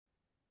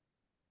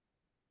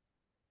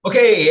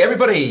Okay,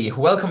 everybody,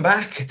 welcome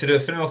back to the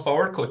Cinema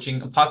Forward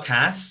Coaching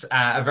Podcast.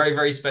 A very,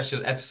 very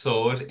special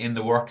episode in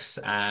the works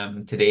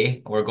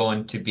today. We're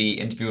going to be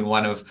interviewing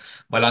one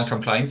of my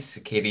long-term clients,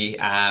 Katie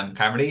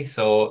Carmody.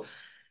 So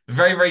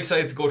very, very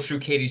excited to go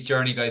through Katie's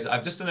journey, guys.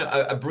 I've just done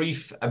a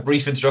brief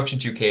introduction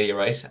to Katie,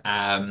 right?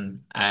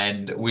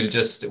 And we'll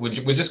just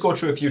go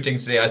through a few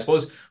things today. I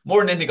suppose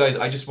more than anything, guys,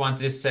 I just want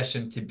this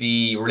session to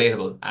be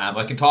relatable.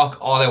 I can talk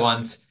all I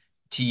want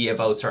to you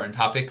about certain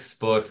topics,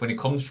 but when it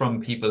comes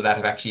from people that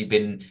have actually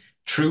been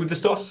through the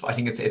stuff, I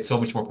think it's so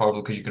much more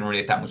powerful because you can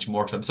relate that much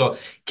more to them. So,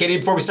 Katie,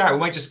 before we start, we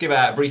might just give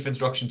a brief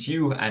introduction to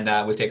you, and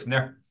we'll take from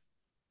there.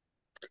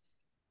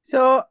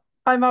 So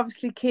I'm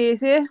obviously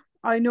Katie.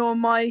 I know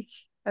Mike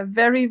a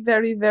very,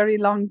 very, very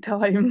long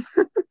time.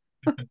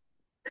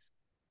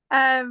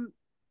 Um,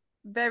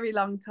 very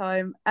long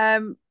time.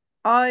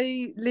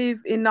 I live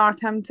in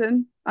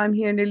Northampton. I'm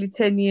here nearly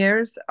 10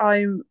 years.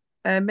 I'm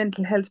a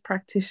mental health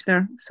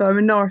practitioner. So I'm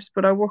a nurse,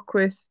 but I work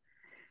with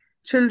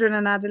children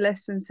and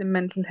adolescents in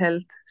mental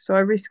health. So I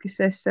risk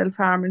assess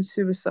self-harm and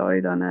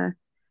suicide on a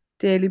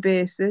daily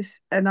basis.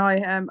 And I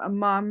am a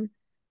mum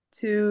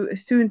to a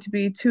soon to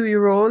be 2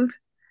 year old.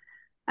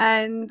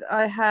 And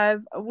I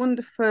have a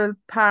wonderful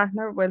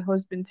partner, well,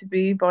 husband to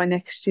be by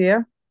next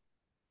year.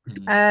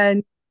 Mhm.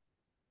 And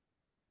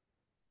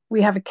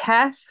we have a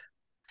cat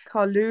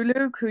called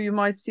Lulu, who you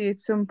might see at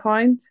some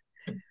point.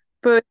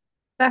 But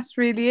that's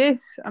really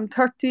it. I'm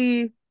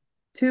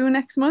 32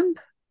 next month,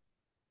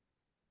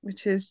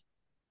 which is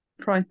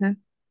frightening.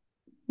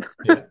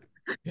 Yeah.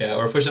 Yeah,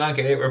 we're pushing on,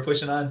 Katie. We're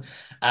pushing on.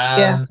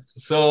 Yeah.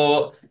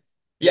 So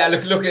yeah,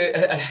 look.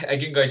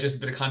 Again, guys, just a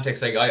bit of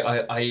context. Like,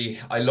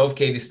 I love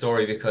Katie's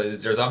story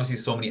because there's obviously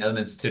so many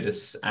elements to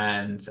this,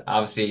 and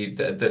obviously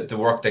the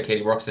work that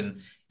Katie works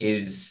in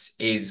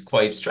is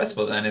quite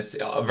stressful and it's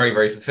very,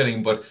 very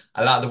fulfilling. But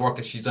a lot of the work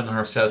that she's done on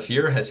herself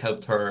here has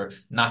helped her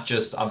not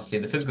just obviously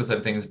in the physical side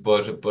of things,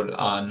 but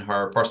on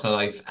her personal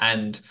life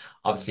and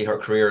obviously her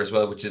career as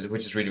well, which is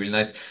really, really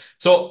nice.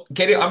 So,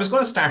 Katie, I'm just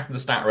going to start from the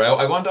start, right?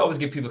 I want to always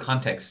give people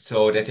context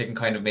so that they can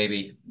kind of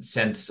maybe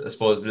sense, I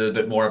suppose, a little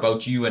bit more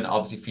about you and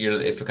obviously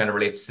feel if it kind of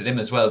relates to them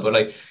as well. But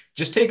like,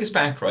 just take us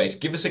back, right?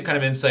 Give us a kind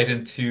of insight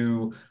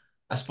into,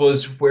 I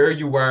suppose, where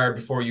you were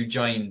before you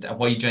joined and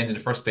why you joined in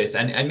the first place.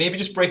 And maybe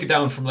just break it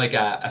down from like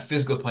a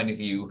physical point of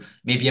view,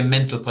 maybe a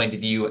mental point of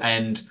view,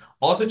 and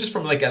also just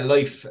from like a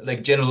life,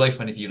 like general life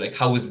point of view, like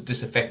how is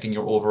this affecting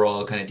your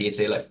overall kind of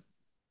day-to-day life?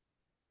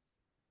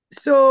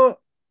 So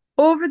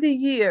over the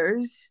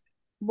years,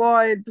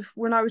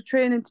 when I was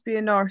training to be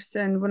a nurse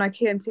and when I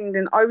came to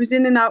England, I was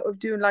in and out of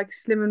doing like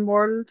Slimming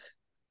World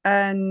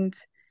and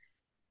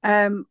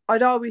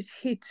I'd always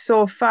hit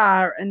so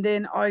far and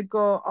then I'd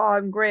go, oh,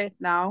 I'm great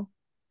now.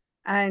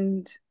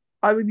 And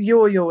I would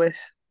yo-yo it.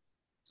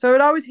 So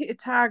I'd always hit a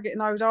target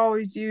and I would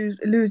always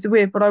lose the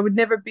weight, but I would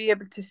never be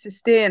able to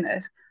sustain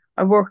it.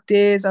 I worked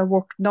days, I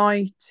worked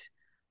nights,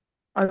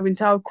 I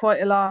went out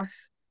quite a lot.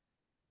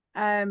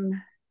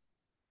 Um,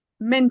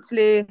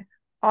 Mentally,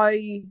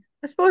 I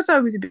suppose I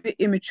was a bit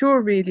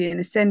immature really in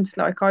a sense,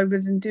 like I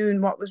wasn't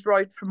doing what was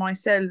right for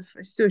myself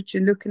as such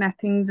and looking at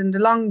things in the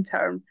long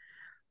term.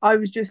 I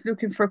was just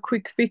looking for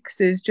quick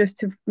fixes just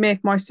to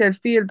make myself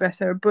feel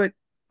better, but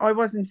I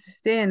wasn't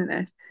sustaining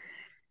it.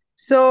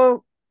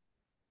 So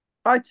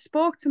I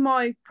spoke to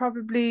Mike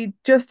probably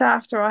just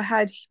after I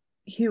had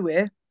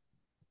Huey,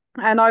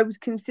 and I was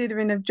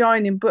considering of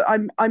joining, but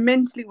I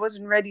mentally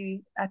wasn't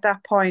ready at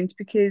that point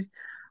because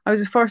I was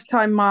a first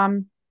time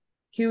mom.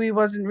 Huey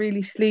wasn't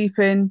really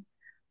sleeping.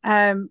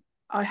 I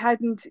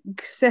hadn't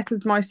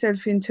settled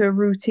myself into a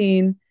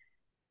routine.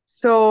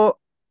 So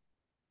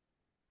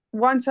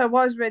once I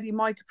was ready,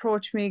 Mike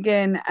approached me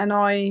again, and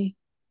I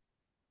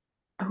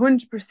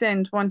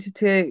 100% wanted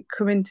to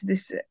come into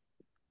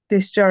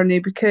this journey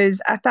because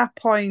at that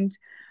point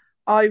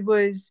I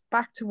was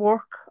back to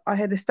work. I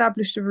had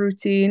established a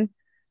routine.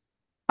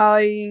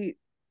 I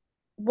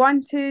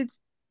wanted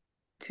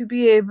to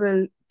be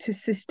able to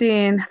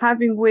sustain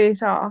having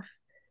weight off,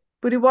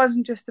 but it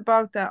wasn't just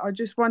about that. I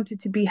just wanted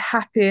to be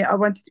happy. I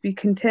wanted to be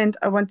content.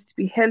 I wanted to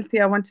be healthy.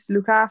 I wanted to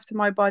look after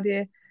my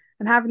body.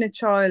 And having a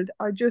child,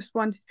 I just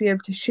wanted to be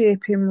able to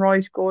shape him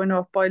right growing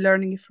up by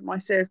learning it for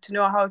myself, to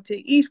know how to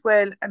eat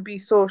well and be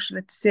social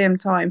at the same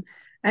time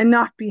and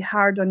not be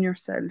hard on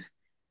yourself.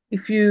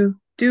 If you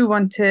do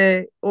want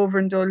to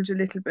overindulge a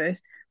little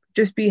bit,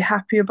 just be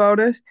happy about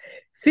it.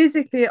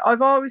 Physically,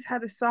 I've always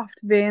had a soft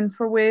vein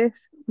for weight.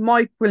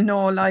 Mike will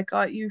know, like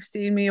you've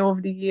seen me over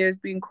the years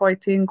being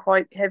quite thin,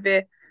 quite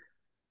heavy,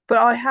 but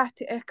I had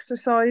to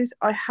exercise.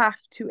 I have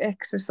to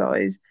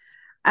exercise.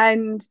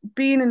 And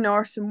being a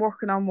nurse and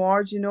working on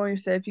wards, you know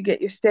yourself, you get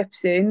your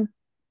steps in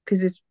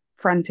because it's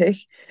frantic.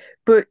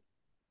 But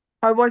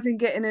I wasn't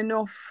getting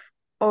enough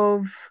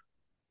of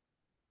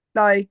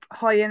like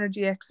high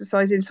energy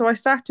exercising. So I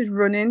started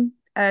running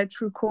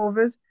through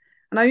COVID.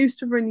 And I used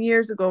to run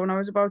years ago when I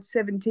was about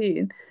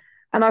 17.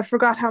 And I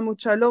forgot how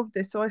much I loved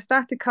it. So I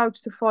started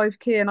couch to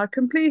 5K and I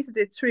completed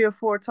it 3 or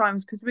 4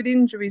 times with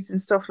injuries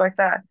and stuff like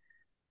that.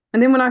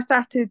 And then when I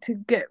started to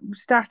get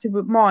started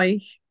with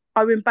Mike,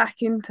 I went back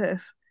into it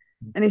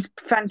and it's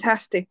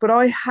fantastic. But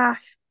I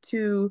have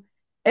to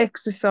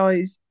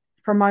exercise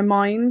for my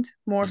mind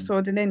more Mm,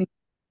 so than anything,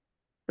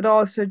 but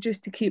also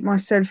just to keep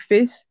myself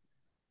fit.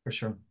 for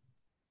sure.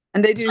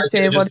 And they do Sorry,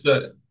 say what.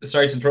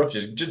 sorry to interrupt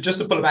you. Just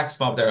to pull it back a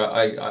small there.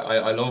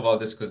 I love all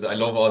this because I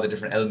love all the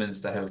different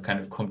elements that have kind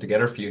of come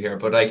together for you here.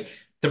 But like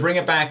to bring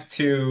it back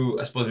to,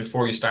 I suppose,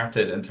 before you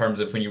started, in terms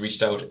of when you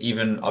reached out,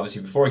 even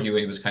obviously before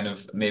Huey was kind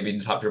of maybe in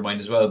the top of your mind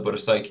as well. But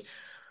it's like,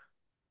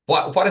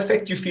 what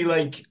effect do you feel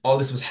like all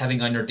this was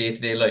having on your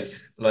day-to-day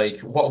life? Like,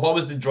 what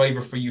was the driver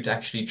for you to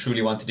actually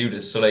truly want to do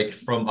this? So, like,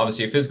 from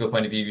obviously a physical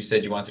point of view, you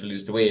said you wanted to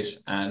lose the weight,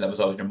 and that was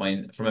always in your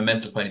mind. From a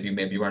mental point of view,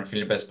 maybe you weren't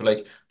feeling your best, but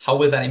like, how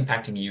was that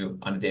impacting you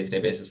on a day-to-day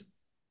basis?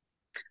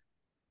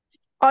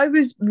 I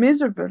was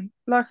miserable.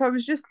 Like I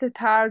was just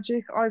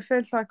lethargic. I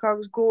felt like I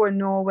was going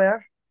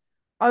nowhere.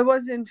 I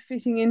wasn't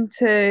fitting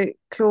into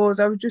clothes.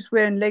 I was just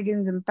wearing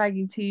leggings and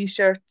baggy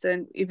t-shirts,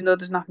 and even though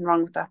there's nothing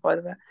wrong with that, by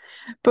the way.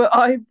 But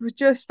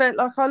just felt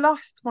like I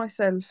lost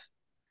myself.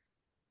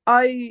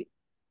 I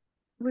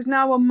was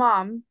now a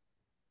mum,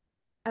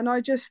 and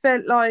I just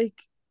felt like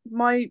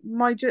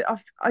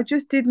I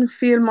just didn't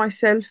feel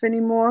myself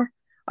anymore.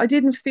 I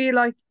didn't feel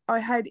like I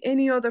had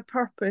any other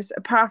purpose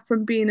apart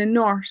from being a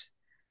nurse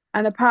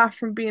and apart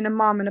from being a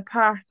mom and a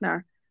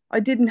partner. I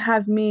didn't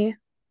have me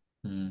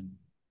Hmm.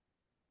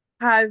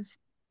 have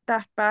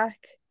that back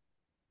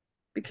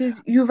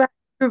because you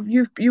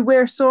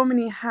wear so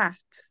many hats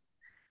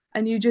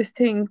and you just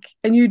think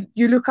and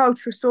you look out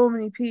for so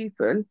many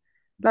people.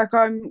 Like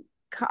I'm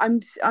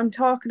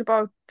talking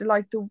about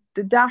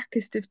the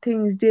darkest of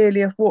things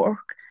daily at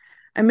work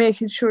and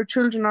making sure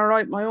children are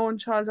right, my own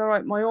child's all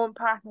right, my own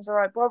partner's all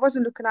right. But I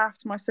wasn't looking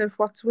after myself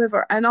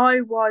whatsoever. And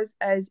I was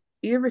as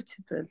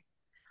irritable.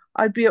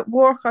 I'd be at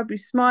work, I'd be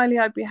smiley,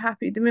 I'd be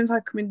happy. The minute I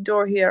come in the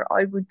door here,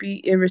 I would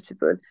be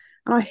irritable.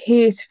 And I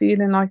hate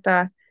feeling like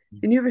that.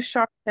 Then you have a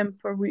sharp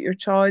temper with your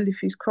child if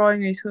he's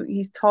crying,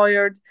 he's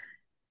tired.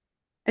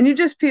 And you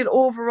just feel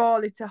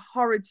overall it's a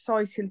horrid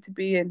cycle to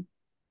be in.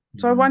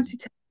 So I Hmm. wanted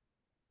to take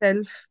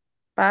myself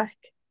back.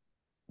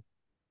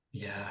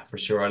 Yeah, for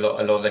sure. I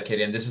love that,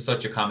 Katie. And this is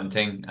such a common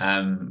thing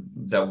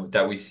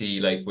that we see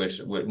like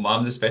with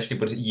moms especially,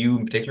 but you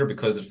in particular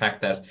because of the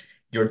fact that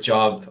your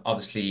job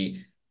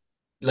obviously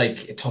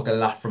like it took a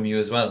lot from you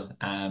as well.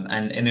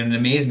 And in an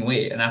amazing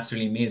way, an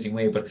absolutely amazing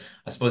way. But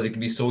I suppose it can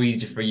be so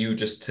easy for you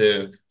just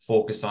to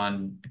focus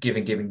on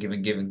giving, giving,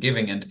 giving, giving,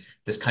 giving, and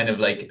this kind of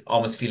like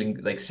almost feeling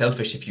like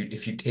selfish if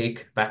you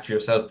take back for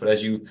yourself. But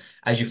as you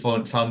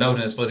found out,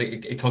 and I suppose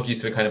it took you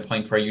to the kind of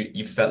point where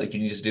you felt like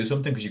you needed to do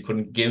something because you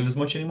couldn't give as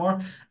much anymore,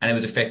 and it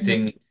was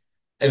affecting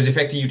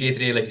you day to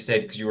day, like you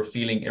said, because you were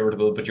feeling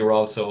irritable, but it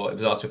was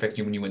also affecting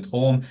you when you went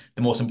home.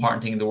 The most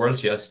important thing in the world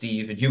to you,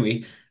 Steve and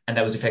Huey, and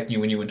that was affecting you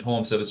when you went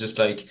home. So it was just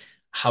like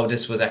how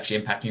this was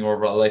actually impacting your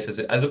overall life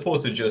as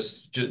opposed to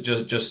just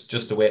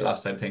the weight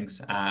loss side of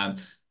things.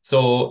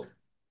 So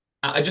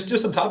I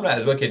just on top of that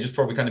as well, okay, just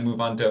before we kind of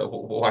move on to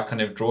what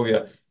kind of drove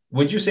you,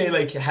 would you say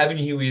like having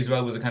Huey as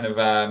well was a kind of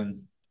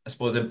I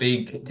suppose a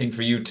big thing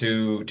for you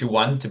to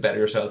want to better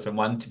yourself and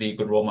want to be a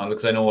good role model?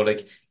 Because I know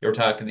like you were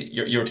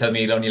telling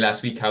me only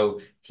last week how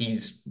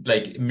he's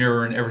like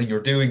mirroring everything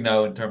you're doing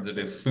now in terms of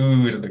the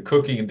food and the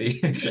cooking and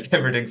the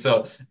everything.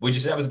 So would you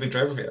say that was a big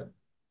driver for you?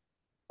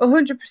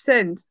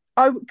 100%.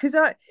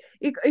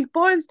 It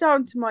boils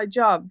down to my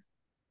job,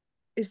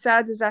 as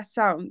sad as that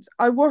sounds.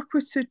 I work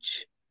with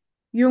such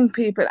young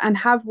people and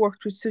have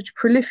worked with such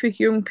prolific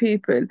young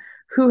people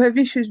who have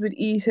issues with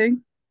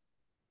eating.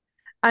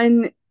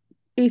 And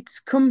it's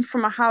come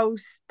from a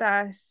house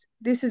that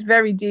this is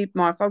very deep,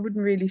 Mark. I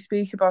wouldn't really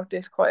speak about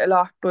this quite a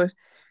lot, but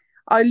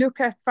I look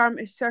at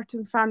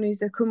certain families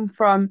that come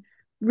from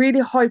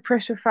really high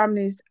pressure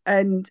families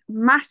and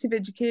massive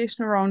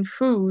education around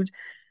food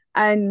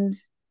and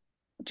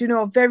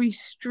very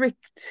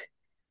strict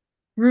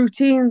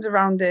routines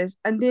around it,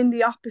 and then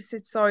the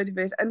opposite side of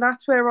it. And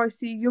that's where I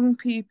see young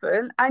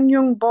people and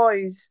young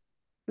boys,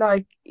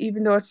 like,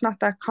 even though it's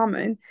not that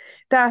common,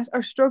 that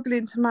are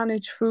struggling to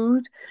manage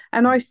food.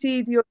 And I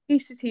see the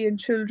obesity in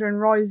children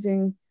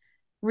rising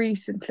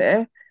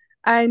recently.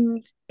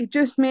 And it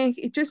just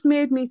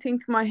made me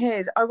think in my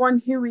head, I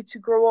want Huey to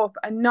grow up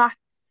and not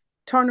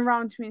turn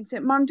around to me and say,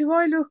 Mom, do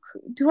I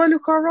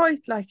look all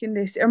right like in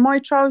this? Are my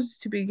trousers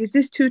too big? Is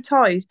this too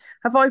tight?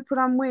 Have I put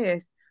on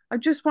weight? I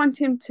just want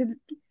him to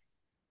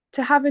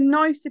have a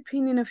nice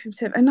opinion of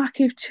himself and not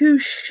give two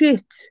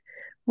shits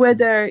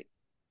whether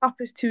top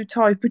is too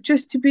tight, but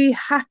just to be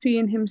happy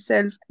in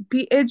himself,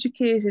 be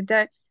educated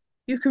that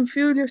you can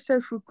fuel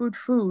yourself with good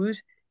food.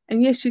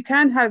 And yes, you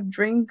can have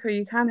drink or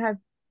you can have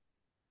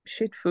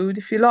shit food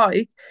if you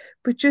like,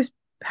 but just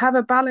have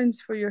a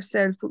balance for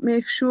yourself, but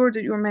make sure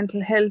that your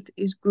mental health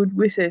is good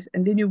with it,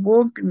 and then you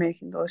won't be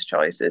making those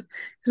choices.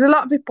 Because a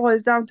lot of it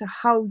boils down to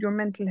how your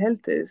mental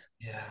health is.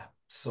 Yeah,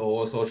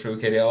 so true,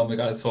 Katie. Oh my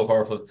God, it's so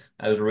powerful.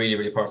 That was really,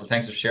 really powerful.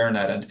 Thanks for sharing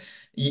that. And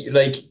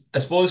like, I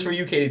suppose for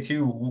you, Katie,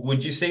 too,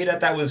 would you say that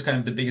that was kind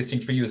of the biggest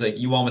thing for you? Is like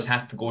you almost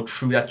had to go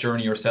through that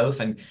journey yourself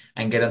and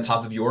get on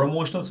top of your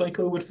emotional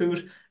cycle with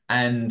food.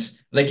 And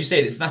like you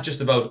said, it's not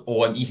just about,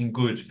 oh, I'm eating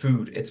good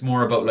food. It's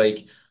more about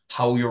like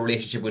how your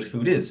relationship with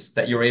food is,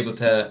 that you're able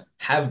to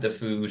have the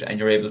food and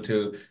you're able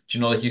to,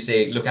 like you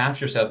say, look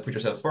after yourself, put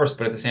yourself first,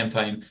 but at the same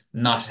time,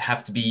 not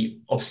have to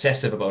be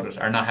obsessive about it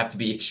or not have to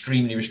be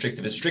extremely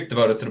restrictive and strict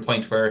about it to the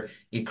point where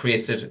it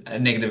creates a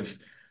negative,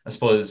 I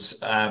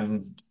suppose, a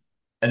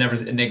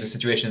negative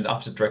situation in the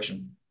opposite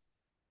direction.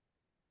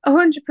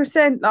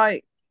 100%.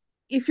 Like,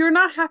 if you're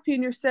not happy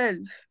in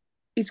yourself,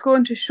 it's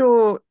going to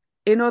show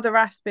in other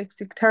aspects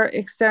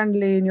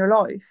externally in your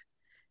life.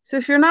 So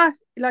if you're not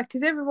like,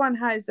 because everyone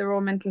has their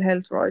own mental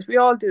health, right? We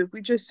all do.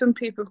 We just some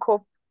people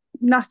cope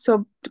not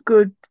so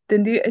good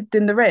than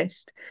the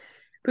rest.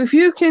 But if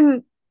you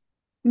can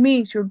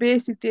meet your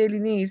basic daily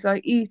needs,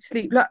 like eat,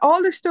 sleep, like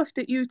all the stuff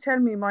that you tell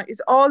me, Mike,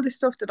 is all the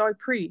stuff that I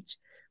preach.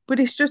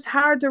 But it's just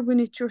harder when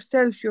it's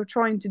yourself you're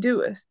trying to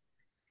do it.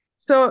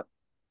 So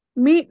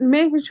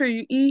making sure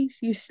you eat,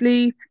 you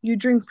sleep, you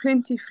drink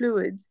plenty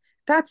fluids.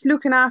 That's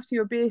looking after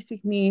your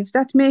basic needs.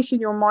 That's making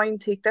your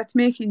mind tick. That's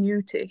making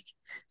you tick.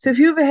 So if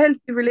you have a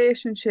healthy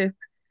relationship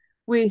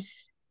with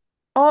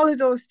all of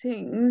those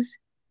things,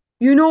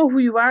 you know who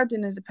you are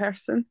then as a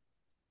person.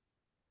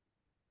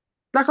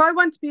 Like I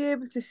want to be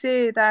able to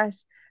say that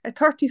at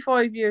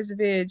 35 years of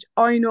age,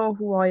 I know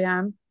who I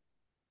am.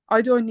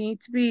 I don't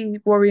need to be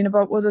worrying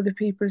about what other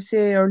people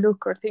say or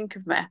look or think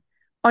of me.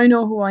 I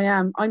know who I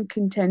am. I'm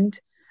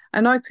content.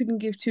 And I couldn't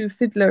give two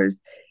fiddlers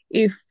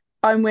if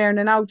I'm wearing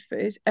an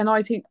outfit and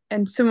I think,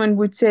 and someone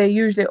would say,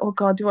 usually, oh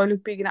God, do I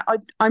look big enough?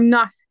 I'm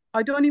not.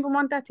 I don't even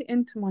want that to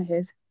enter my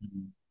head.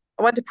 Mhm.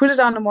 I want to put it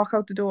on and walk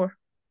out the door.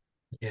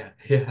 Yeah,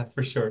 yeah,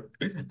 for sure.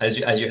 As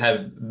you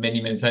have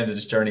many times in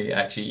this journey,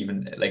 actually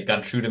even like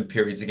gone through them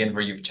periods again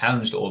where you've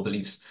challenged old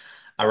beliefs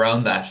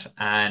around that.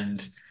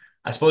 And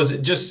I suppose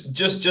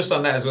just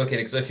on that as well, Katie,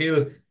 because I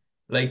feel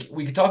like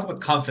we could talk about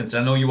confidence.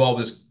 And I know you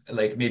always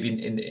like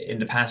maybe in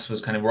the past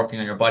was kind of working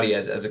on your body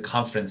as a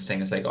confidence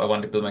thing. It's like, oh, I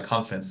want to build my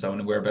confidence, so I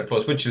want to wear better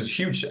clothes, which is a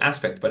huge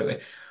aspect, by the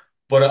way.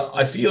 But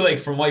I feel like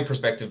from my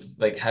perspective,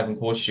 like having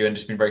coached you and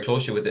just been very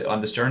close to you with it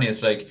on this journey,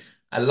 it's like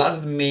a lot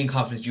of the main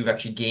confidence you've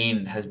actually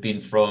gained has been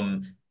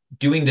from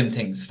doing them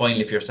things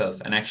finally for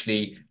yourself and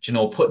actually,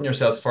 putting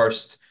yourself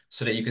first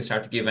so that you can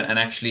start to give and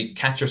actually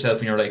catch yourself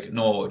and you're like,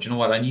 no, do you know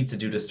what? I need to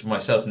do this for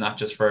myself, not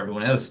just for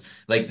everyone else.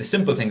 Like the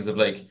simple things of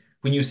like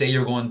when you say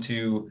you're going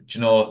to,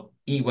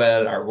 eat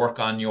well or work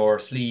on your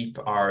sleep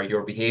or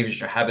your behaviors,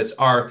 your habits,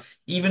 or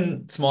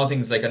even small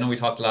things like I know we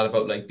talked a lot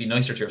about like be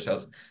nicer to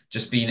yourself,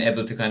 just being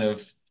able to kind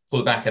of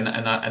pull back and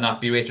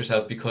not berate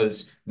yourself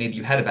because maybe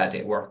you had a bad day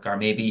at work or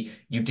maybe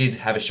you did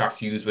have a short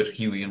fuse with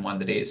Huey in one of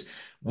the days.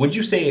 Would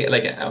you say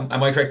like am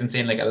I correct in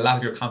saying like a lot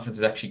of your confidence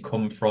has actually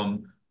come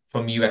from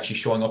you actually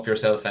showing up for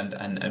yourself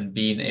and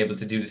being able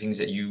to do the things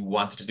that you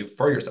wanted to do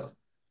for yourself?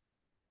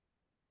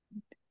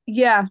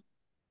 Yeah,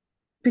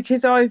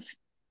 because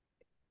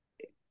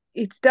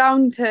it's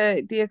down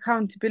to the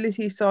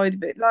accountability side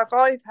of it. Like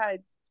I've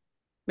had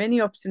many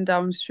ups and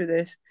downs through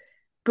this,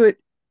 but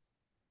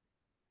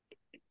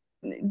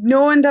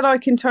knowing that I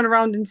can turn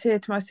around and say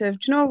to myself,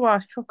 do you know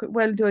what? Fuck it,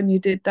 well done, you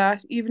did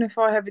that. Even if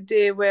I have a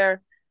day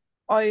where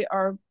I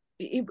are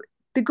it,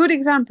 the good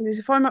example is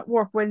if I'm at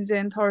work Wednesday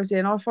and Thursday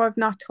and if I've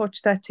not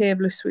touched that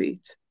table of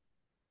sweets,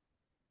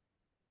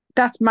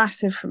 that's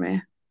massive for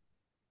me.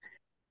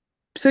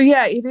 So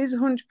yeah, it is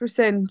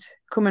 100%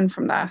 coming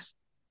from that.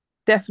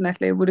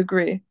 Definitely, I would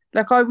agree.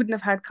 Like I wouldn't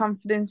have had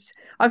confidence.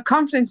 I've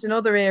confidence in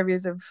other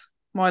areas of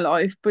my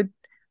life, but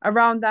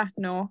around that,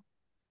 no.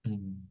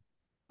 Mm.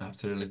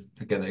 Absolutely.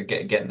 Again,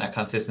 getting that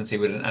consistency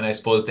with it. And I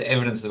suppose the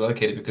evidence as well,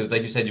 Katie, because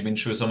like you said, you've been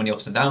through so many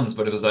ups and downs,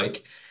 but it was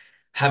like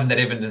having that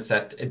evidence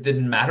that it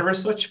didn't matter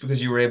as such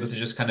because you were able to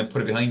just kind of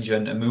put it behind you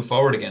and move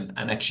forward again.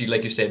 And actually,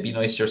 like you said, be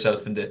nice to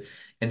yourself in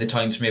the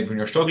times maybe when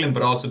you're struggling,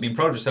 but also being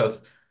proud of yourself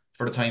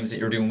for the times that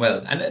you're doing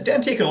well. And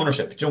then taking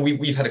ownership.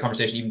 We've had a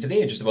conversation even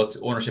today just about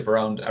ownership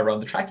around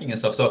the tracking and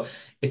stuff. So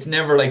it's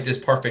never like this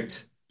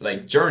perfect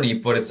like journey,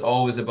 but it's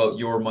always about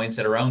your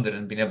mindset around it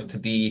and being able to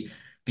be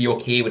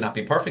okay with not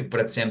being perfect, but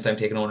at the same time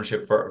taking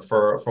ownership for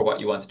what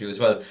you want to do as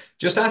well.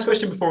 Just last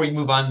question before we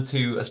move on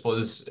to, I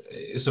suppose,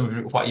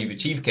 some of what you've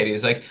achieved, Katie,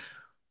 is like,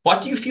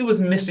 what do you feel was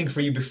missing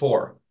for you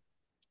before?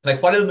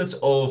 Like, what elements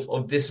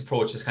of this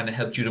approach has kind of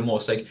helped you the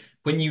most? Like,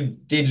 when you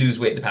did lose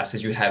weight in the past,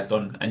 as you have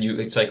done, and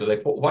you cycle,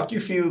 like, what do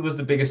you feel was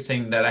the biggest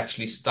thing that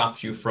actually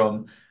stopped you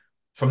from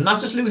not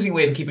just losing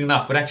weight and keeping it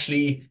off, but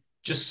actually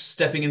just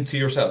stepping into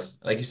yourself,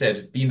 like you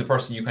said, being the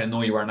person you kind of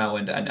know you are now,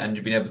 and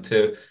you've been able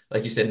to,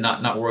 like you said,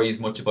 not worry as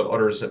much about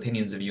others'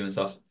 opinions of you and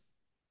stuff.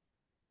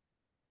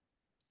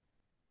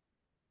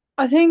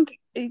 I think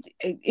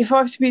if I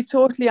have to be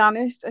totally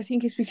honest, I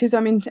think it's because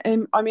I'm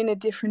in a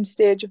different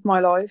stage of my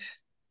life.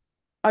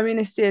 I'm in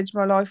a stage of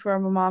my life where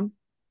I'm a mom,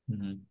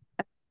 Mhm.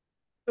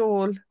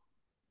 sole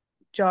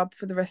job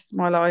for the rest of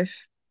my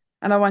life,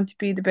 and I want to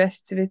be the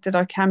best of it that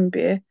I can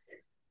be,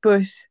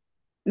 but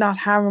not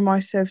harm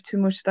myself too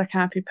much that I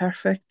can't be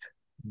perfect.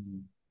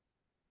 Mhm.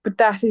 But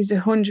that is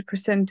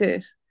 100%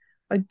 it.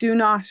 I do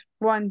not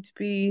want to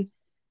be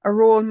a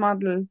role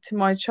model to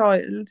my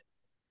child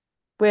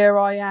where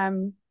I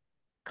am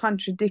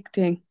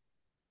contradicting,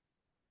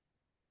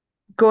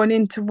 going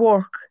into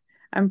work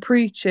and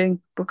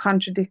preaching, but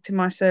contradicting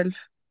myself.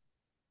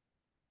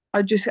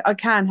 I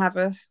can't have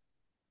it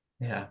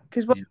Yeah.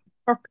 because what Yeah.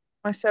 purpose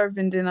am I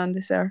serving in on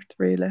this earth,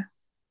 really?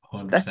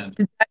 That's 100%.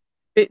 a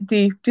bit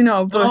deep, but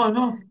No,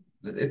 no,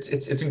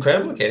 it's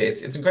incredible, Katie.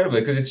 It's incredible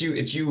because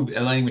it's you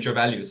aligning with your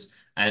values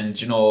and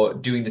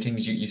doing the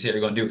things you say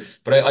you're going to do.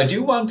 But I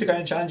do want to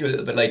kind of challenge you a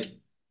little bit. Like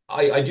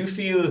I do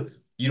feel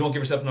you don't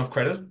give yourself enough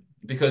credit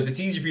because it's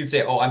easy for you to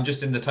say, "Oh, I'm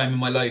just in the time in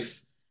my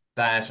life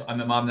that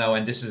I'm a mom now,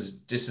 and this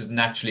has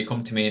naturally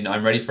come to me, and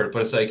I'm ready for it."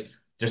 But it's like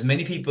there's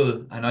many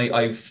people, and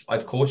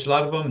I've coached a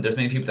lot of them. There's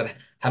many people that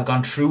have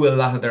gone through a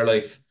lot of their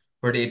life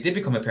where they did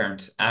become a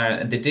parent,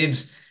 and they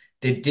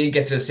did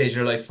get to the stage of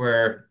their life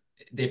where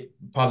they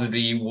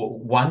probably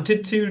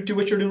wanted to do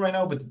what you're doing right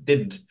now, but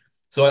didn't.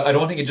 So I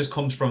don't think it just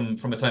comes from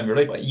a time in your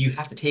life. You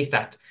have to take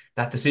that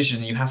decision,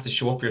 and you have to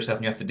show up for yourself,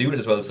 and you have to do it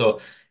as well.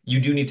 So you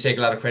do need to take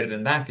a lot of credit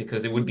in that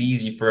because it would be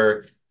easy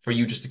for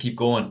you just to keep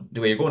going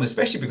the way you're going,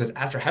 especially because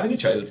after having a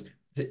child,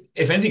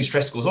 if anything,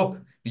 stress goes up.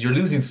 You're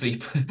losing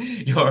sleep.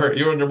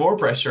 You're under more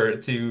pressure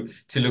to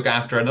look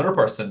after another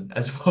person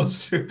as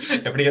opposed to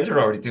everything else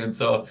you're already doing.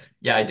 So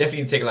yeah, I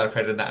definitely take a lot of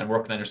credit in that and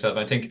working on yourself.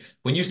 And I think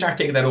when you start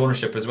taking that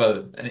ownership as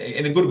well,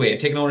 in a good way,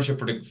 taking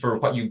ownership for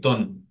what you've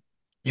done,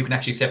 you can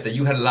actually accept that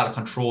you had a lot of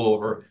control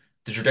over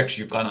the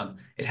trajectory you've gone on.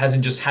 It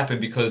hasn't just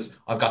happened because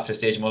I've got to a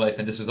stage in my life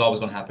and this was always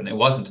going to happen. It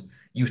wasn't.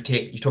 You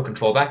took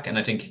control back, and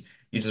I think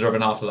you deserve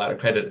an awful lot of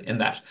credit in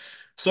that.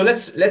 So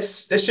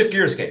let's shift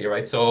gears, Katie,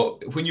 right? So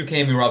when you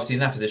came, you were obviously in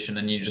that position,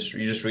 and you just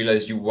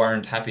realized you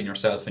weren't happy in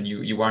yourself, and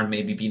you weren't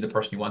maybe being the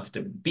person you wanted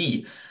to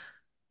be.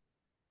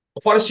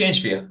 What has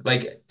changed for you?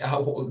 Like,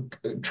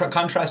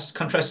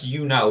 contrast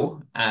you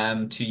now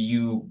to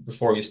you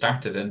before you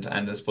started,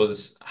 and I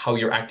suppose how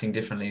you're acting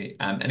differently.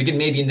 And again,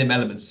 maybe in them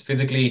elements,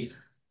 physically,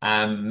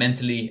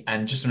 mentally,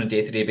 and just on a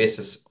day-to-day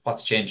basis,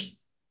 what's changed?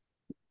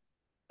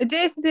 a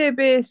day-to-day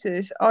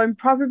basis, I'm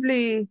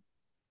probably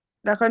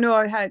like I know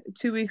I had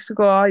 2 weeks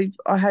ago.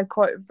 I had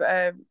quite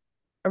a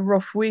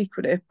rough week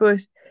with it, but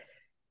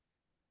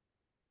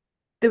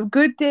the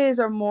good days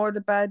are more, the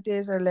bad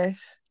days are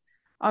less.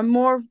 I'm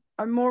more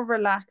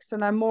relaxed,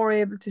 and I'm more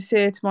able to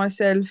say to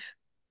myself,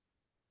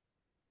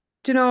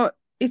 "Do you know,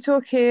 it's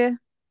okay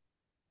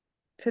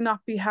to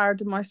not be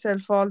hard on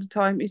myself all the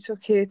time. It's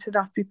okay to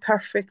not be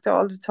perfect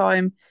all the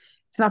time,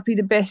 to not be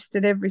the best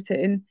at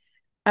everything,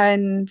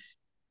 and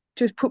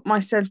just put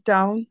myself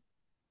down."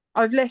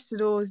 I've less of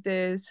those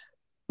days,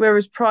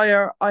 whereas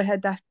prior I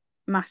had that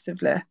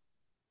massively.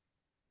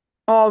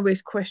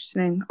 Always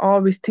questioning,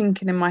 always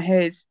thinking in my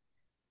head.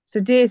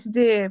 So day to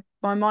day,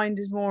 my mind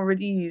is more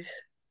at ease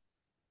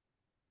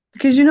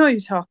because you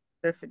talk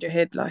to yourself in your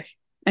head, like,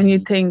 and you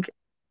Mhm. think,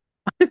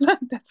 like,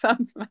 that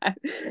sounds mad,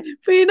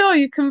 but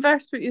you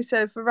converse with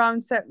yourself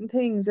around certain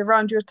things,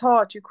 around your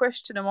thoughts, you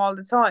question them all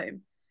the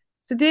time.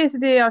 So day to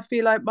day, I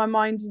feel like my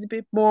mind is a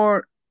bit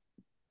more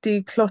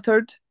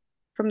decluttered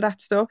from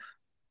that stuff.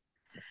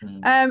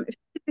 Mhm. Um,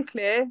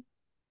 physically,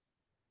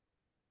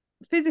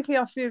 physically,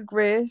 I feel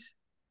great.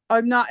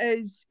 I'm not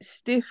as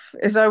stiff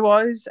as I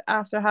was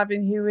after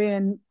having Huey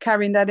and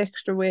carrying that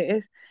extra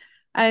weight.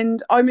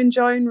 And I'm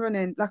enjoying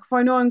running. Like, if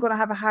I know I'm going to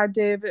have a hard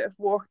day of it at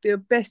work, the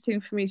best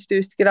thing for me to do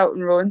is to get out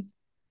and run.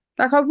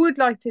 Like, I would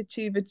like to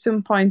achieve at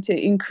some point to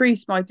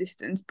increase my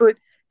distance, but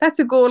that's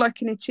a goal I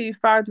can achieve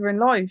farther in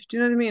life. Do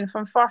you know what I mean? If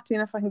I'm 40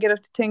 and if I can get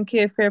up to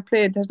 10K, fair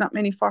play, there's not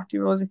many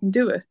 40-year-olds that can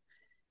do it.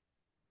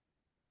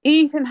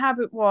 Eating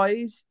habit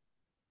wise,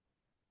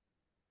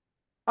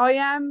 I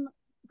am,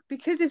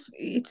 because if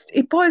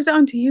it boils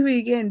down to Huey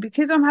again,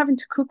 because I'm having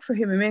to cook for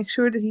him and make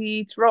sure that he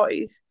eats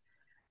right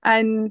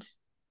and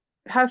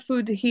have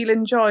food that he'll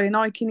enjoy and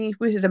I can eat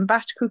with it and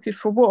batch cook it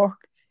for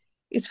work.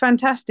 It's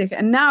fantastic.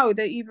 And now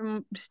that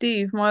even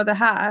Steve, my other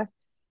half,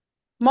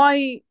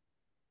 my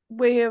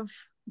way of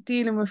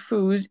dealing with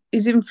food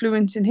is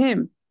influencing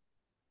him.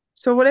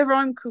 So whatever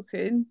I'm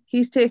cooking,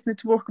 he's taking it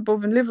to work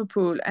above in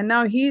Liverpool, and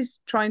now he's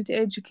trying to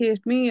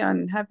educate me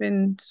on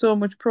having so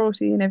much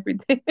protein every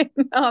day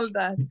and all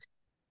that.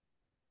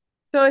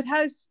 So it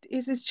has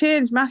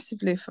changed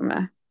massively for me.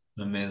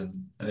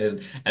 Amazing,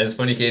 amazing. And it's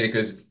funny, Katie,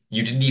 because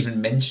you didn't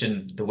even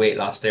mention the weight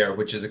loss there,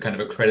 which is a kind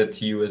of a credit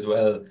to you as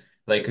well.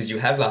 Like, because you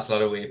have lost a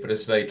lot of weight, but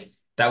it's like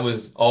that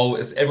was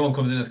always everyone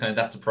comes in as kind of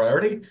that's a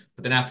priority,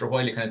 but then after a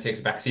while, it kind of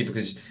takes a back seat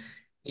because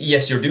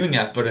yes, you're doing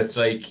that, but it's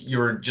like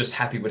you're just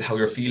happy with how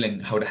you're feeling,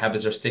 how the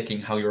habits are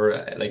sticking, how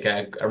you're like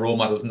a role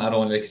model, to not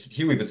only like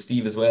Huey, but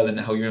Steve as well, and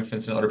how you're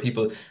influencing other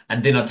people.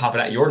 And then on top of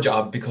that, your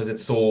job, because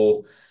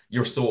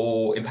you're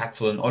so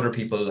impactful on other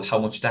people, how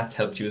much that's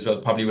helped you as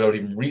well, probably without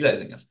even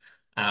realizing it.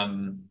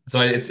 So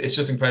it's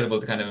just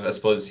incredible to kind of, I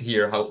suppose,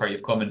 hear how far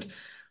you've come. And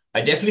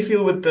I definitely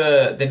feel with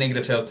the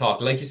negative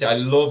self-talk, like you said, I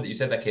love that you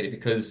said that, Katie,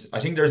 because I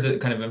think there's a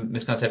kind of a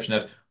misconception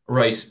that,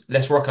 right,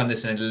 let's work on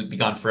this and it'll be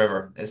gone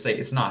forever. It's like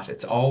it's not.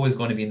 It's always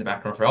going to be in the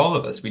background for all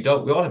of us. We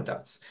all have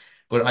doubts.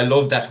 But I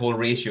love that whole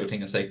ratio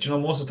thing. It's like, do you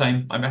know, most of the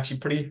time I'm actually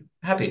pretty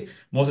happy.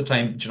 Most of the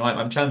time, do you know,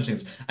 I'm challenging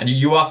things. And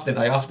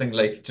I often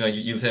like, do you know,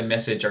 you'll send a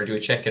message or do a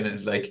check-in and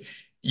it's like,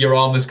 you're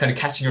almost kind of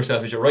catching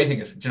yourself as you're writing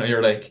it. Do you know,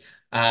 you're like,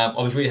 I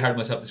was really hard on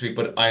myself this week,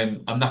 but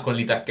I'm not going to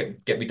leave that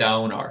get me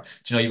down. Or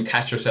do you know, you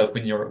catch yourself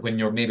when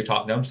you're maybe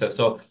talking down to stuff.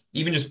 So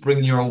even just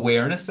bringing your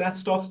awareness to that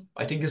stuff,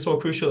 I think is so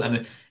crucial.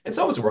 And it's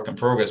always a work in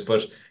progress,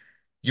 but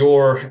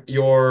your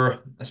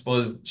I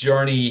suppose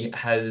journey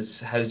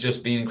has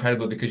just been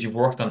incredible because you've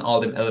worked on all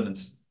them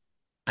elements,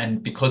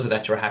 and because of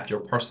that you're a happier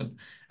person,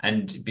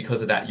 and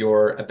because of that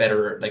you're a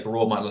better like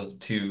role model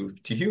to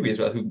Huey as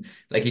well, who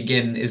like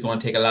again is going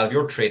to take a lot of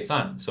your traits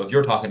on. So if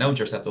you're talking down to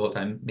yourself the whole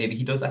time, maybe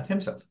he does that to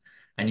himself,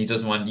 and he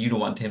doesn't want you don't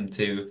want him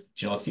to,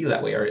 you know, feel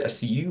that way or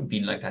see you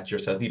being like that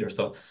yourself either.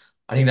 So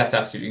I think that's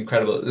absolutely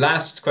incredible.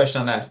 Last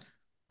question on that: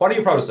 what are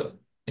you proudest of?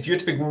 If you had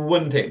to pick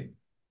one thing,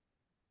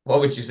 what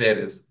would you say it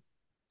is?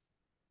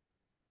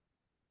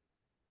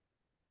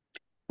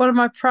 What am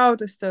I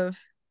proudest of?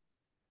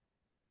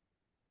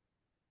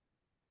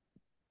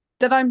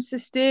 That I'm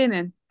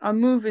sustaining. I'm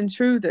moving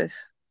through this.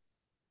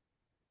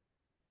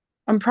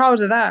 I'm proud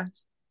of that.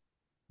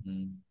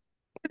 Mm.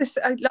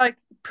 Like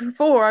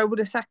before, I would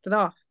have sacked it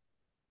off.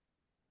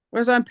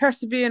 Whereas I'm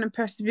persevering and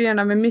persevering.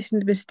 I'm admitting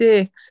the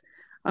mistakes.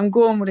 I'm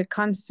going with it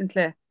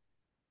constantly.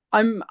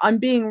 I'm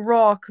being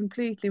raw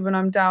completely when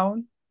I'm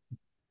down,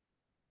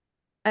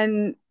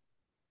 and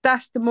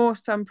that's the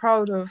most I'm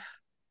proud of.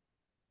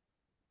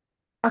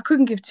 I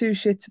couldn't give two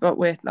shits about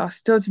weight loss.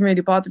 It doesn't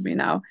really bother me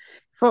now.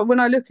 For when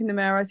I look in the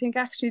mirror, I think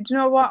actually, do you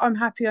know what? I'm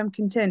happy. I'm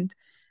content.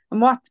 And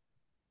what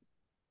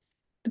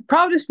the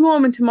proudest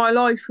moment in my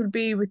life will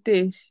be with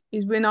this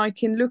is when I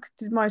can look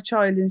at my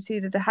child and see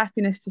that the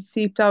happiness that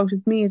seeped out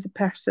of me as a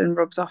person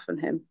rubs off on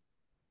him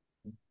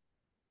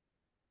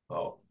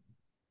Oh.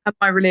 and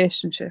my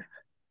relationship.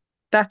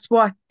 That's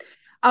what,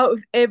 out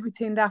of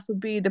everything, that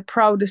would be the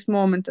proudest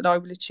moment that I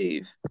will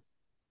achieve.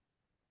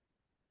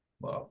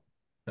 Wow,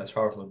 that's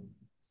powerful.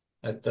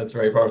 That's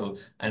very powerful.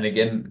 And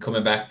again,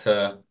 coming back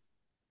to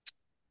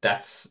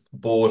that's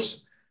both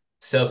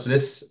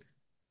selfless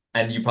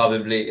and you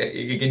probably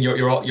again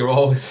you're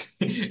always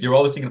you're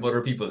always thinking about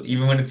other people,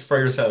 even when it's for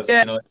yourself. Yeah.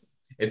 You know,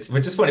 it's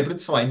which is funny, but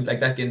it's fine. Like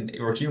that, again,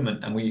 we're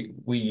human, and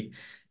we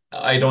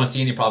I don't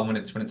see any problem when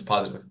it's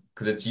positive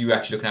because it's you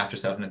actually looking after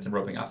yourself and it's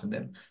rubbing off on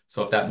them.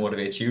 So if that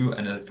motivates you,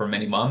 and for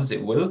many moms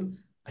it will,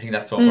 I think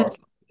that's so Mm,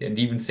 powerful. And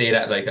even say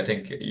that, like I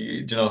think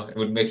you know it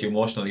would make you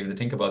emotional even to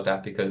think about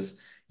that because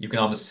you can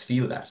almost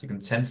feel that, you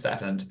can sense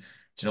that, and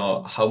you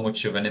know how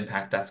much of an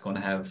impact that's going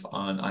to have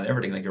on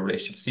everything, like your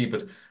relationship. See,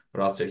 but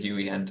also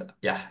Huey. And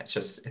yeah, it's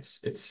just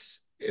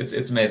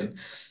it's amazing.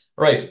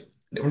 Right.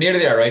 We're nearly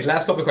there, right?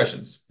 Last couple of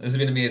questions. This has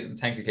been amazing.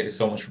 Thank you, Katie,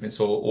 so much for being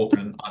so open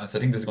and honest. I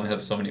think this is going to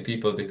help so many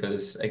people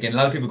because again, a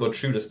lot of people go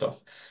through this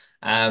stuff.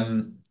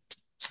 Um,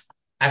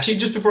 Actually,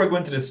 just before I go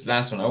into this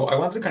last one, I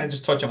wanted to kind of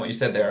just touch on what you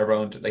said there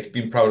around like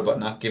being proud about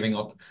not giving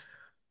up.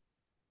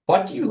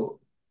 What do you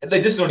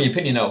like? This is only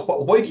opinion now.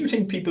 Why do you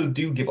think people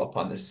do give up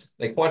on this?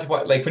 Like,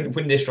 what, like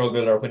when they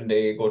struggle or when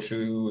they go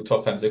through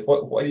tough times, like,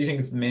 why do you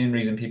think is the main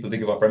reason people do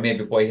give up, or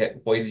maybe why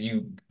did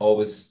you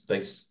always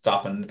like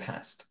stop in the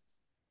past?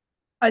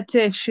 I'd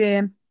say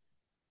shame.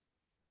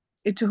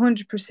 It's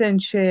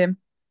 100% shame.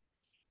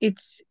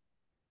 It's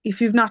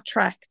if you've not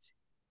tracked,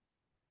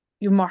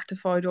 you're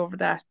mortified over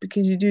that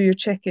because you do your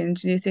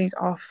check-ins and you think,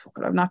 oh, fuck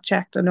it, I've not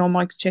checked. I know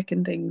Mike's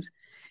checking things.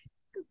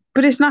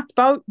 But it's not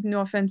about,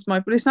 no offense,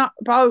 Mike, but it's not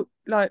about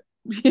like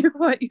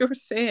what you're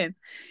saying.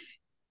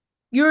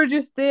 You're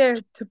just there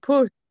to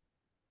push.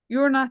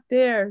 You're not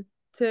there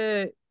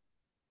to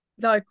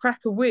like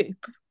crack a whip.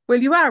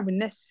 Well, you are when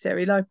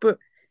necessary, like, but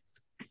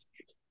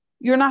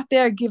you're not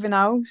there giving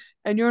out,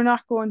 and you're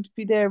not going to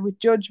be there with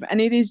judgment. And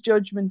it is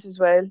judgment as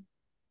well. Mhm.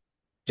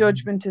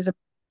 Judgment is a,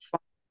 but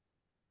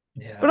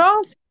Yeah.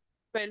 also,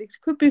 well, it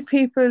could be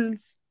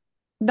people's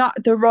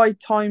not the right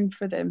time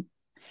for them.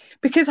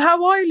 Because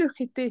how I look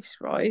at this,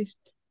 right,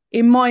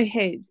 in my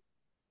head,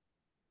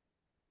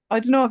 I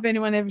don't know if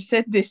anyone ever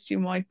said this to you,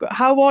 Mike, but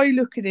how I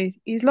look at it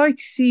is like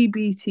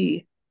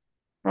CBT,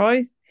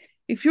 right?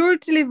 If you're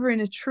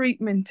delivering a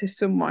treatment to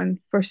someone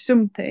for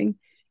something,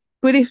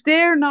 but if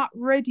they're not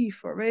ready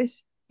for it,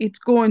 it's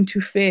going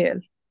to fail.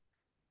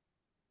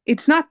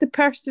 It's not the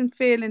person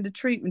failing the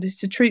treatment,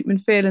 it's the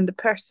treatment failing the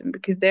person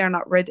because they're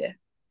not ready.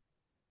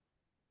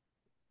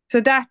 So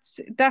that's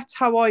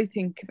how I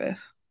think of it.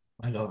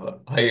 I love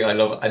it. I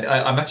love it.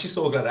 I'm actually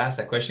so glad I asked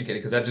that question, Katie,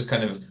 because that just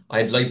kind of I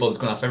had light bulbs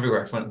going off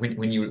everywhere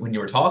when you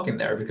were talking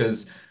there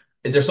because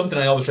there's something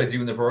I always try to do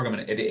in the program,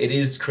 and it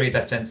is create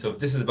that sense of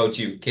this is about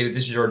you, Katie.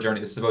 This is your journey.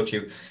 This is about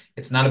you.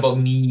 It's not about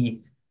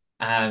me,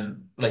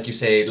 like you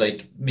say,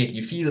 like making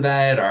you feel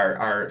bad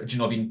or you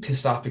know being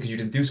pissed off because you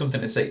didn't do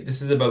something. It's like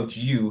this is about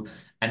you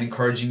and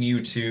encouraging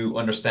you to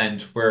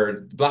understand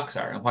where the blocks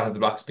are and what have the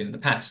blocks been in the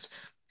past.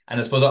 And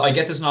I suppose I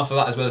get this an awful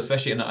lot as well,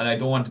 especially, and I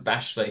don't want to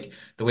bash like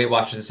the Weight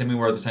Watchers, the same way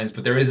we're other times,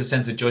 but there is a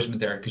sense of judgment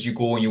there because you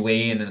go and you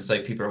weigh in and it's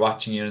like people are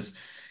watching you. And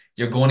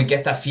you're going to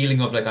get that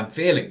feeling of like I'm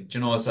failing. Do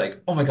you know, it's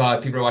like, oh my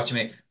God, people are watching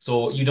me.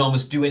 So you'd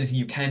almost do anything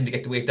you can to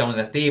get the weight down on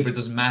that day, but it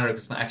doesn't matter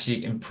because it's not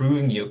actually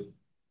improving you.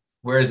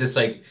 Whereas it's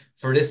like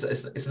for this,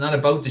 it's not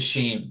about the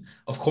shame.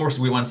 Of course,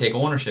 we want to take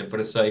ownership, but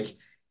it's like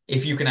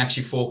if you can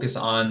actually focus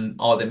on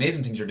all the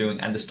amazing things you're doing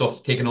and the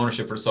stuff, taking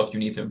ownership for the stuff you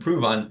need to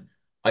improve on,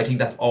 I think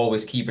that's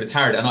always key. But it's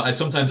hard, and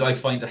sometimes I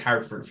find it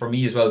hard for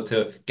me as well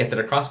to get that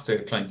across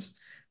to clients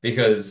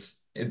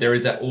because there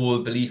is that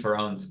old belief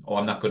around, oh,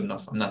 I'm not good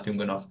enough, I'm not doing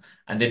good enough,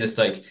 and then it's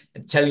like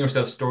telling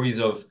yourself stories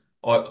of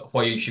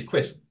why you should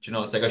quit. You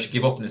know, it's like I should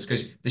give up on this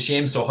because the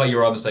shame's so high.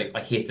 You're almost like,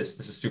 I hate this.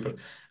 This is stupid,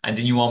 and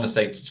then you almost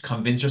like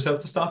convince yourself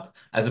to stop,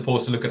 as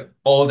opposed to look at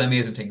all the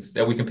amazing things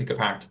that we can pick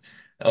apart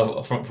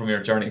from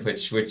your journey,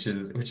 which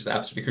is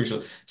absolutely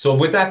crucial. So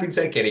with that being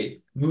said,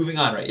 Katie, moving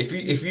on, right? If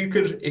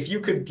you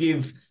could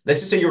give, let's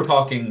just say you were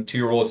talking to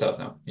your old self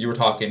now, you were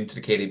talking to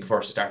the Katie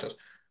before she started.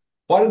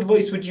 What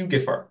advice would you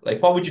give her?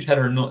 Like, what would you tell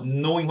her,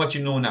 knowing what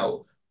you know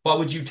now? What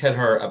would you tell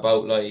her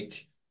about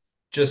like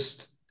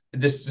just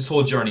this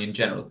whole journey in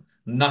general,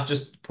 not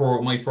just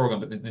my program,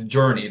 but the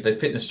journey, the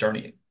fitness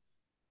journey?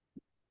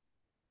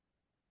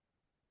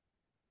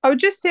 I would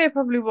just say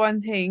probably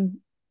one thing: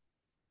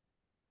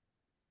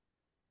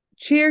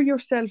 cheer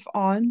yourself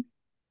on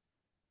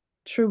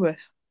through it,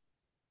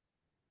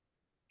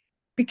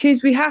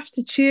 because we have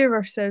to cheer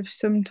ourselves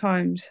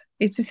sometimes.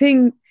 It's a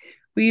thing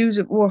we use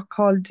at work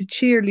called the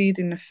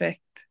cheerleading effect.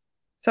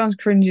 Sounds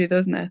cringy,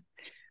 doesn't it?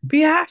 But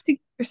you have to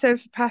give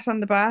yourself a pat on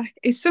the back.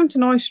 It's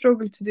something I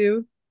struggle to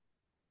do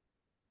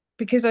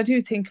because I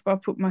do think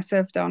about putting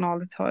myself down all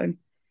the time.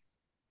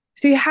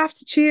 So you have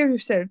to cheer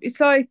yourself. It's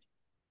like,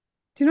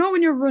 do you know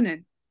when you're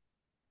running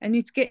and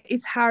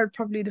it's hard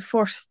probably the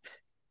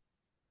first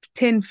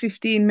 10,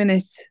 15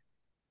 minutes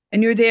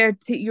and you're there,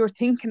 you're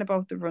thinking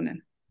about the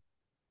running.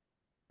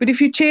 But if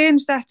you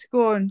change that to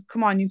going,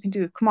 come on, you can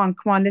do it. Come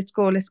on, let's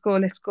go, let's go,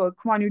 let's go.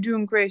 Come on, you're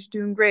doing great,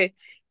 you're doing great.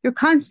 You're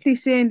constantly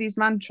saying these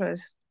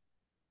mantras.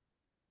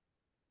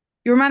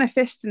 You're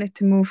manifesting it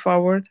to move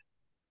forward.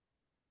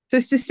 So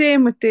it's the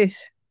same with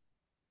this.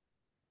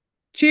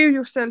 Cheer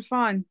yourself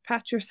on,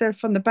 pat yourself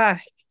on the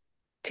back,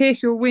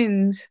 take your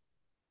wins,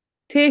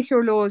 take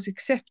your lows,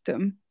 accept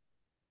them,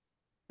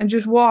 and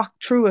just walk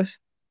through it.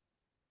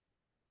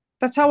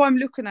 That's how I'm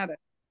looking at it.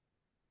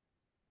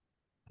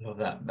 I love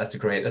that. That's a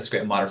great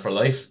motto for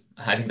life.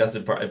 I think that's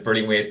a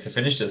brilliant way to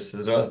finish this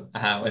as well.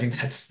 I think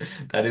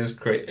that is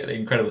great,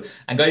 incredible.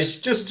 And guys,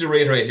 just to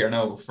reiterate here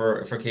now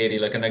for Katie,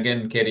 like, and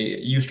again,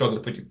 Katie, you struggle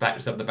to pat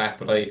yourself in the back,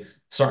 but I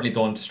certainly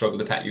don't struggle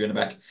to pat you in the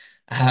back.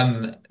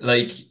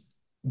 Like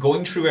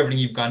going through everything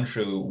you've gone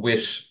through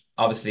with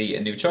obviously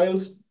a new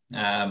child,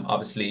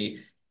 obviously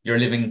you're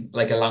living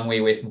like a long way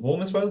away from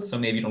home as well, so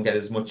maybe you don't get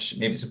as much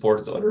maybe support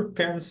as other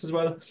parents as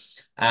well.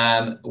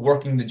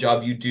 Working the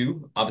job you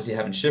do, obviously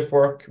having shift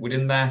work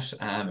within that,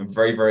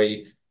 very,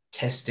 very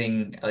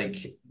testing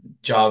like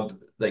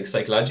job like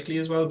psychologically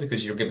as well,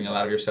 because you're giving a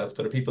lot of yourself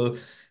to other people.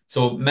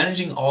 So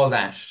managing all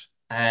that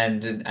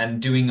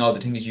and doing all the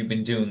things you've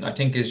been doing, I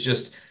think is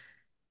just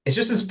it's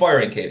just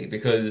inspiring, Katie,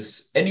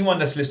 because anyone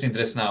that's listening to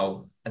this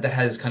now that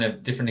has kind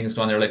of different things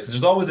going on in their life, 'cause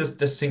there's always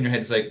this thing in your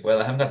head, it's like,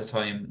 well, I haven't got the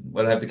time,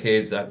 well, I have the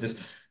kids, I have this.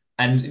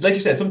 And like you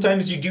said,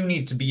 sometimes you do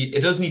need to be,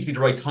 it does need to be the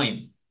right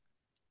time.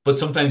 But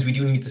sometimes we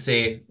do need to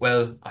say,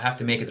 well, I have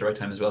to make it the right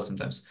time as well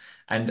sometimes.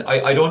 And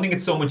I don't think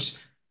it's so much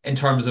in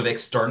terms of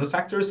external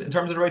factors in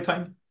terms of the right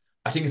time.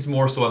 I think it's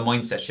more so a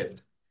mindset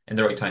shift in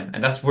the right time.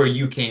 And that's where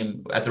you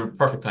came at the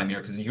perfect time here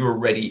because you were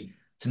ready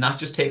to not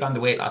just take on the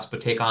weight loss, but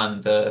take on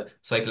the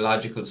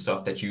psychological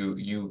stuff that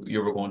you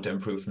were going to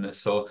improve from this.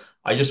 So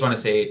I just want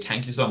to say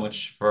thank you so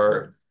much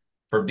for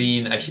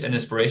being an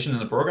inspiration in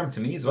the program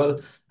to me as well,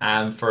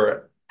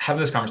 for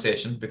having this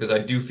conversation because I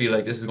do feel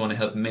like this is going to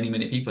help many,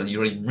 many people, and you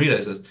don't even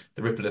realize it,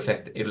 the ripple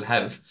effect it'll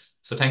have.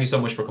 So thank you so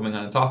much for coming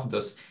on and talking to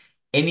us.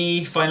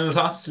 Any final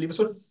thoughts to leave us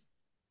with?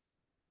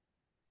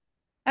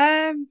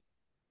 Um,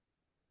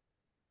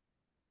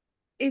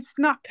 it's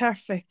not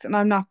perfect, and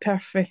I'm not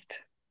perfect.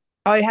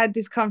 I had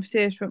this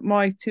conversation with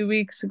Mike 2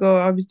 weeks ago.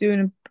 I was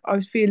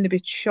feeling a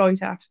bit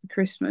shite after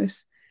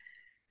Christmas,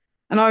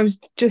 and I was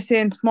just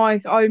saying to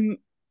Mike,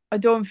 I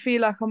don't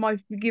feel like I might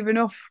be giving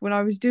up when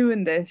I was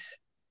doing this,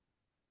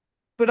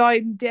 but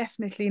I'm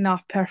definitely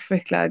not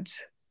perfect,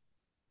 lads,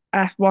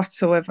 at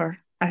whatsoever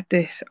at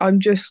this. I'm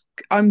just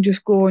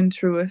going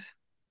through it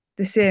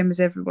the same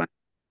as everyone.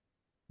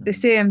 The Mhm.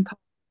 same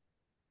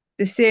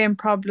the same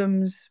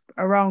problems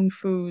around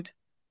food.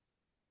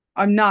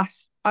 I'm not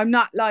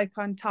like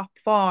on top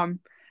form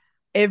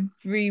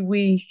every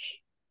week.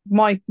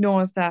 Mike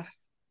knows that.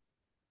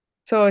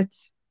 So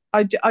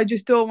I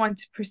just don't want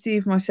to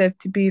perceive myself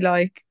to be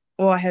like,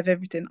 oh, I have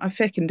everything. I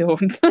fucking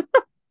don't. I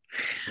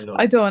I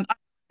love don't. I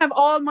have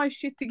all my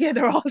shit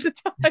together all the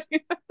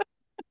time.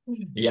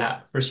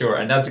 Yeah, for sure.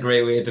 And that's a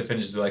great way to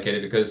finish as well,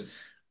 Katie, because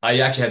I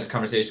actually had this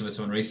conversation with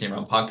someone recently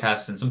around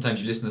podcasts, and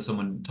sometimes you listen to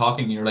someone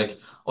talking and you're like,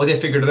 oh, they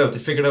figured it out. They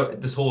figured out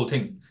this whole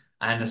thing.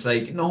 And it's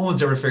like, no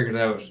one's ever figured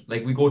it out.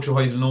 Like we go through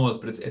highs and lows,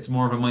 but it's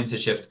more of a mindset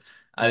shift.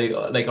 I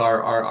like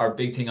our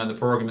big thing on the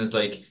program is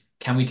like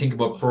can we think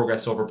about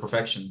progress over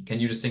perfection? Can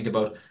you just think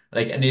about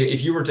like, and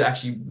if you were to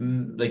actually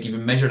like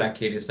even measure that,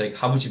 Katie, it's like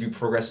how much have you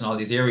progressed in all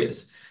these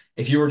areas?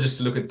 If you were just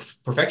to look at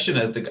perfection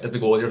as the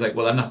goal, you're like,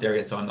 well, I'm not there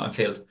yet, so I'm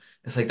failed.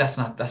 It's like that's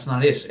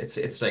not it.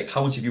 It's like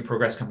how much have you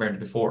progressed compared to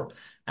before?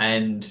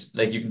 And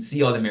like you can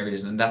see all the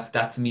areas, and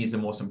that to me is the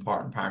most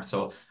important part.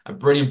 So a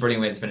brilliant,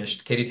 brilliant way to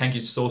finish. Katie, thank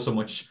you so so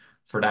much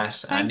for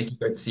that. And Thank Nikki,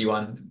 great to see you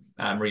on.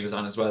 Marie was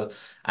on as well.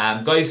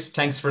 Guys,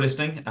 thanks for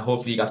listening.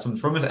 Hopefully you got something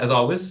from it as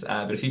always.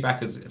 A bit of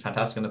feedback is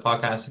fantastic on the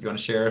podcast if you want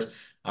to share it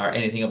or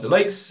anything of the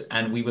likes.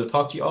 And we will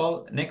talk to you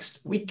all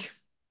next week.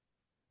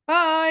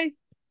 Bye.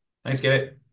 Thanks, Katie.